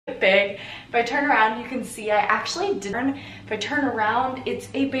big. If I turn around, you can see I actually didn't. If I turn around, it's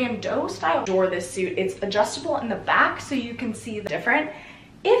a bandeau style. Adore this suit. It's adjustable in the back so you can see the different.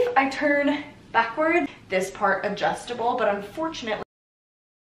 If I turn backward, this part adjustable, but unfortunately.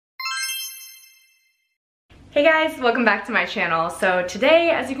 Hey guys, welcome back to my channel. So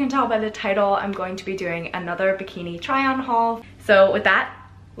today, as you can tell by the title, I'm going to be doing another bikini try-on haul. So with that,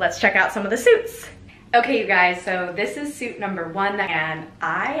 let's check out some of the suits. Okay, you guys, so this is suit number 1, and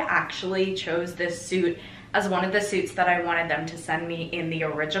I actually chose this suit as one of the suits that I wanted them to send me in the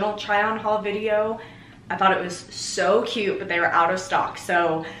original try-on haul video. I thought it was so cute, but they were out of stock.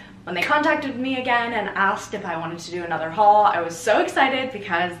 So when they contacted me again and asked if I wanted to do another haul, I was so excited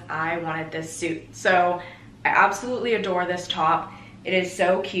because I wanted this suit. So I absolutely adore this top. It is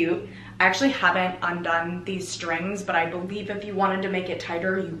so cute. I actually haven't undone these strings, but I believe if you wanted to make it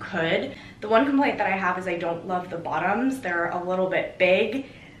tighter, you could. The one complaint that I have is I don't love the bottoms. They're a little bit big.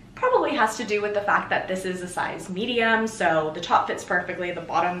 Probably has to do with the fact that this is a size medium, so the top fits perfectly. The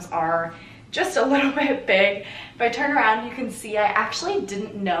bottoms are just a little bit big. If I turn around, you can see I actually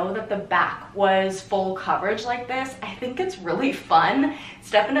didn't know that the back was full coverage like this. I think it's really fun.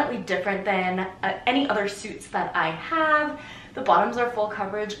 It's definitely different than any other suits that I have. The bottoms are full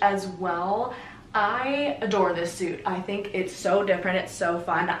coverage as well. I adore this suit. I think it's so different. It's so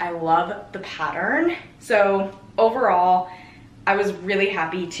fun. I love the pattern. So overall, I was really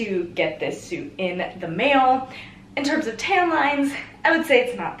happy to get this suit in the mail. In terms of tan lines, I would say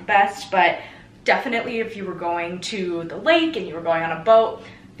it's not the best, but definitely if you were going to the lake and you were going on a boat,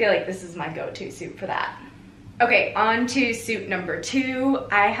 I feel like this is my go-to suit for that. Okay, on to suit number 2.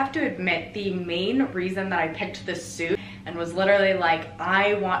 I have to admit, the main reason that I picked this suit and was literally like,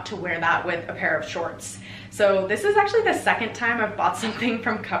 I want to wear that with a pair of shorts. So this is actually the second time I've bought something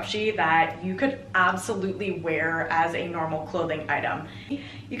from Cupshe that you could absolutely wear as a normal clothing item.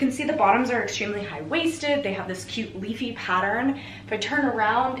 You can see the bottoms are extremely high-waisted. They have this cute leafy pattern. If I turn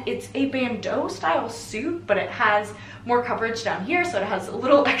around, it's a bandeau style suit, but it has more coverage down here, so it has a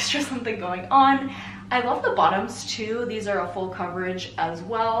little extra something going on. I love the bottoms too. These are a full coverage as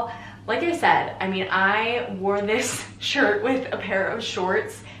well. Like I said, I mean, I wore this shirt with a pair of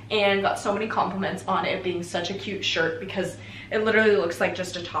shorts and got so many compliments on it being such a cute shirt because it literally looks like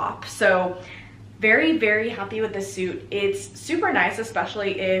just a top. So very, very happy with this suit. It's super nice,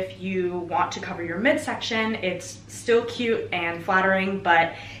 especially if you want to cover your midsection. It's still cute and flattering,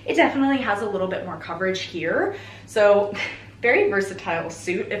 but it definitely has a little bit more coverage here. So very versatile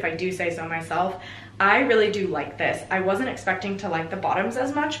suit, if I do say so myself. I really do like this. I wasn't expecting to like the bottoms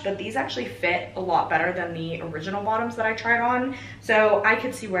as much, but these actually fit a lot better than the original bottoms that I tried on. So I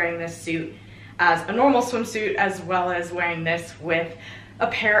could see wearing this suit as a normal swimsuit as well as wearing this with a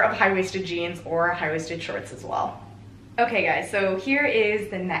pair of high-waisted jeans or high-waisted shorts as well. Okay guys, so here is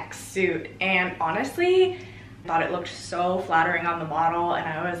the next suit, and honestly, I thought it looked so flattering on the model, and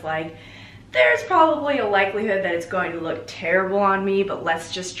I was like, there's probably a likelihood that it's going to look terrible on me, but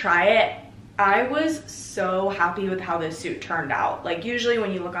let's just try it. I was so happy with how this suit turned out. Like usually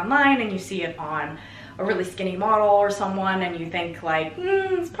when you look online and you see it on a really skinny model or someone and you think like,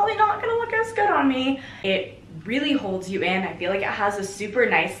 it's probably not gonna look as good on me. It really holds you in. I feel like it has a super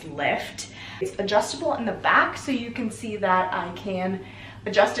nice lift. It's adjustable in the back, so you can see that I can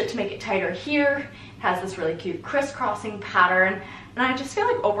adjust it to make it tighter here. It has this really cute crisscrossing pattern. And I just feel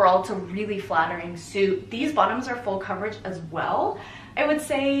like overall it's a really flattering suit. These bottoms are full coverage as well. I would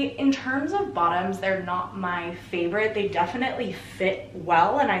say in terms of bottoms, they're not my favorite. They definitely fit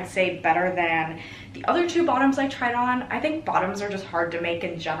well, and I'd say better than the other 2 bottoms I tried on. I think bottoms are just hard to make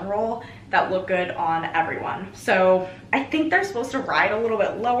in general that look good on everyone. So I think they're supposed to ride a little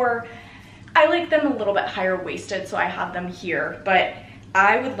bit lower. I like them a little bit higher waisted, so I have them here, but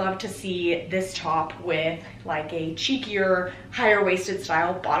I would love to see this top with like a cheekier, higher waisted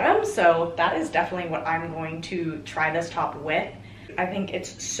style bottom. So that is definitely what I'm going to try this top with. I think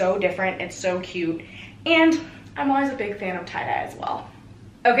it's so different, it's so cute, and I'm always a big fan of tie-dye as well.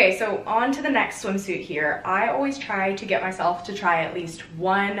 Okay, so on to the next swimsuit here. I always try to get myself to try at least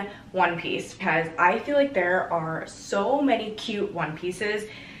one piece because I feel like there are so many cute one pieces,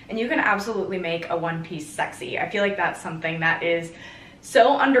 and you can absolutely make a one piece sexy. I feel like that's something that is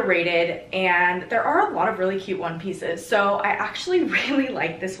so underrated, and there are a lot of really cute one pieces. So I actually really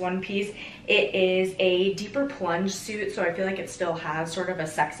like this one piece. It is a deeper plunge suit, so I feel like it still has sort of a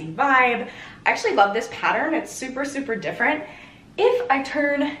sexy vibe. I actually love this pattern. It's super, super different. If I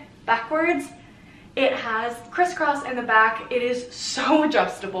turn backwards, it has crisscross in the back. It is so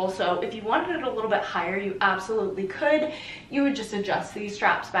adjustable, so if you wanted it a little bit higher, you absolutely could. You would just adjust these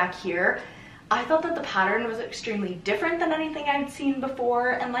straps back here. I thought that the pattern was extremely different than anything I'd seen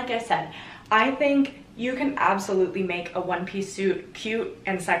before, and like I said, I think you can absolutely make a one-piece suit cute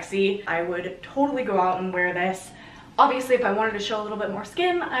and sexy. I would totally go out and wear this. Obviously, if I wanted to show a little bit more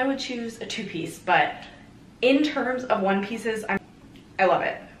skin, I would choose a two-piece, but in terms of one pieces, I love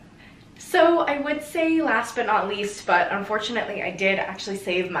it. So I would say last but not least, but unfortunately I did actually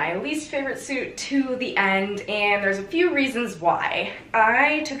save my least favorite suit to the end, and there's a few reasons why.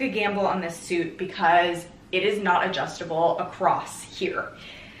 I took a gamble on this suit because it is not adjustable across here.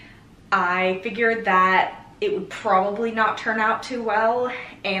 I figured that it would probably not turn out too well,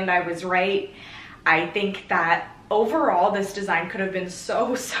 and I was right. I think that overall this design could have been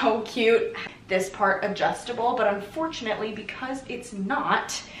so cute. This part adjustable, but unfortunately because it's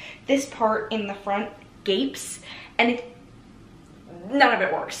not, this part in the front gapes and none of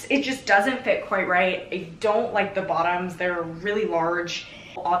it works. It just doesn't fit quite right. I don't like the bottoms, they're really large.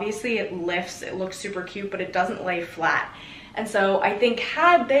 Obviously it lifts, it looks super cute, but it doesn't lay flat. And so I think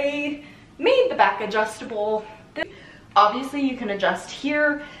had they made the back adjustable, obviously you can adjust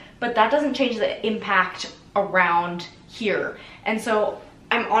here, but that doesn't change the impact around here. And so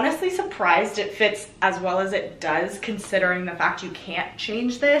I'm honestly surprised it fits as well as it does, considering the fact you can't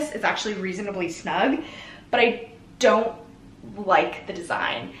change this. It's actually reasonably snug, but I don't like the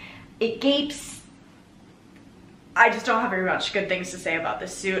design. It gapes. I just don't have very much good things to say about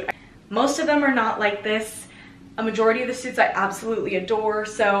this suit. Most of them are not like this. A majority of the suits I absolutely adore,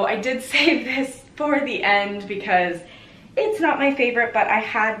 so I did save this for the end because it's not my favorite, but I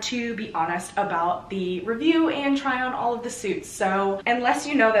had to be honest about the review and try on all of the suits. So unless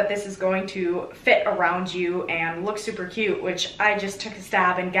you know that this is going to fit around you and look super cute, which I just took a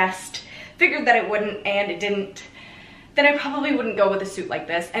stab and guessed, figured that it wouldn't and it didn't, then I probably wouldn't go with a suit like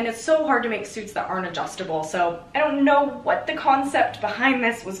this. And it's so hard to make suits that aren't adjustable, so I don't know what the concept behind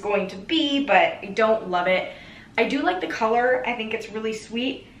this was going to be, but I don't love it. I do like the color. I think it's really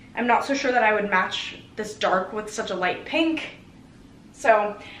sweet. I'm not so sure that I would match this dark with such a light pink.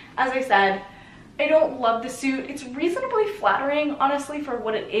 So, as I said, I don't love the suit. It's reasonably flattering, honestly, for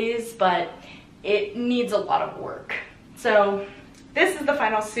what it is, but it needs a lot of work. So, this is the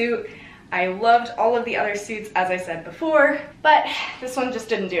final suit. I loved all of the other suits, as I said before, but this one just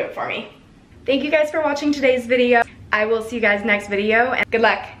didn't do it for me. Thank you guys for watching today's video. I will see you guys next video, and good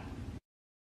luck.